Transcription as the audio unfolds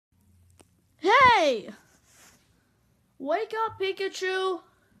Hey! Wake up, Pikachu!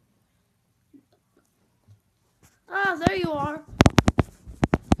 Ah, there you are.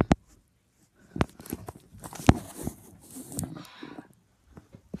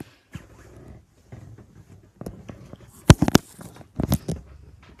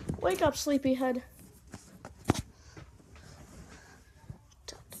 Wake up, sleepyhead.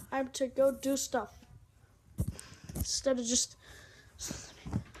 Time to go do stuff. Instead of just...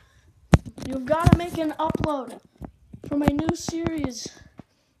 You've got to make an upload for my new series.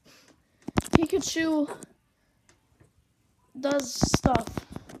 Pikachu does stuff.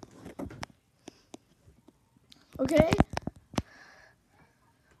 Okay?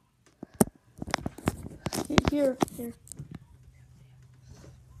 Here.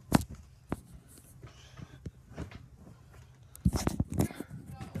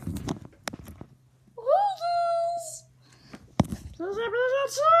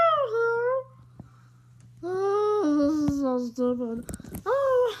 Oh, this is so stupid.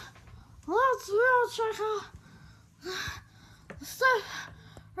 Oh, let's go check out the stuff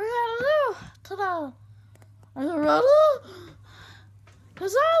we're gonna do today. Are you ready?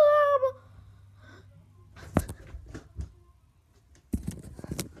 'Cause I am.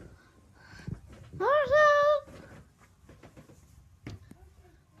 Okay.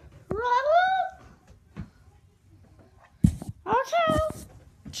 Ready? Okay.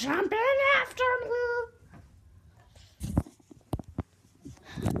 Jump in after me.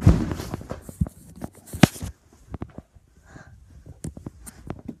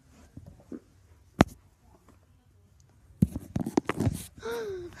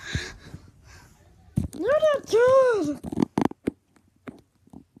 You did good.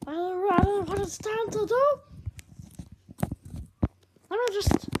 Are you ready what it's time to do? Let me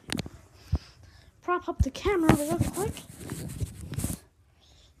just prop up the camera real quick.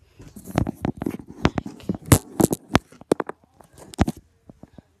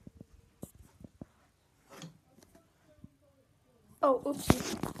 Oh,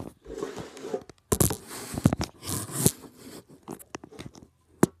 oopsie.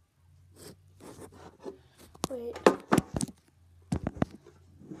 Wait.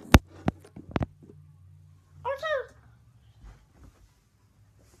 Okay.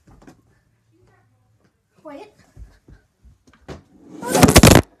 Wait.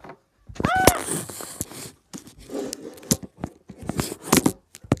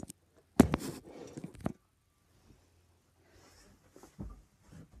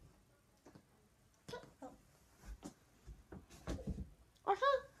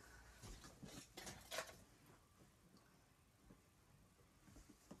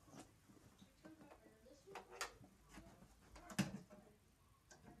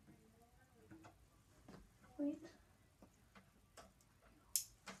 Wait.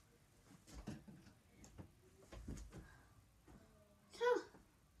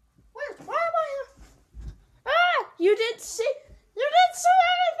 Wait, why am I here? Ah! You didn't see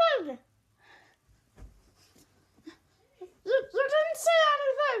anything! You didn't see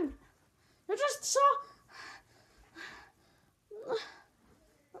anything! You just saw...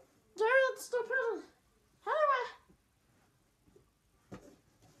 That's stupid. Anyway.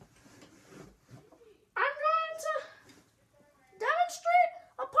 I'm going to demonstrate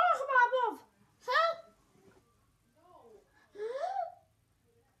a Pokemon move. Huh?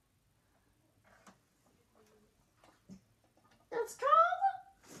 It's called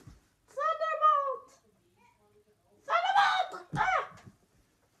Thunderbolt. Thunderbolt! Ah!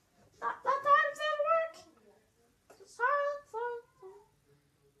 That time didn't work. Sorry.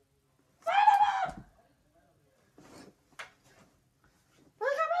 Thunderbolt!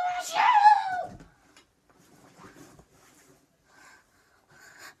 Look at me, shield!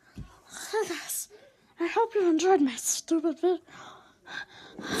 Hey guys, I hope you enjoyed my stupid video.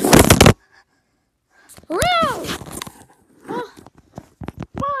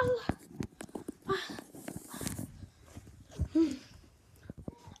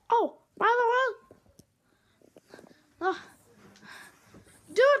 Oh, by the way,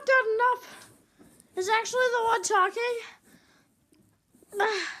 Do It Good Enough is actually the one talking.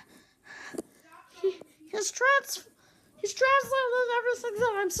 He's translated everything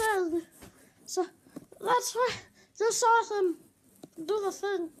that I'm saying. So that's why just saw him do the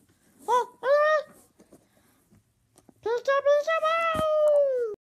thing. Well, anyway, peace out.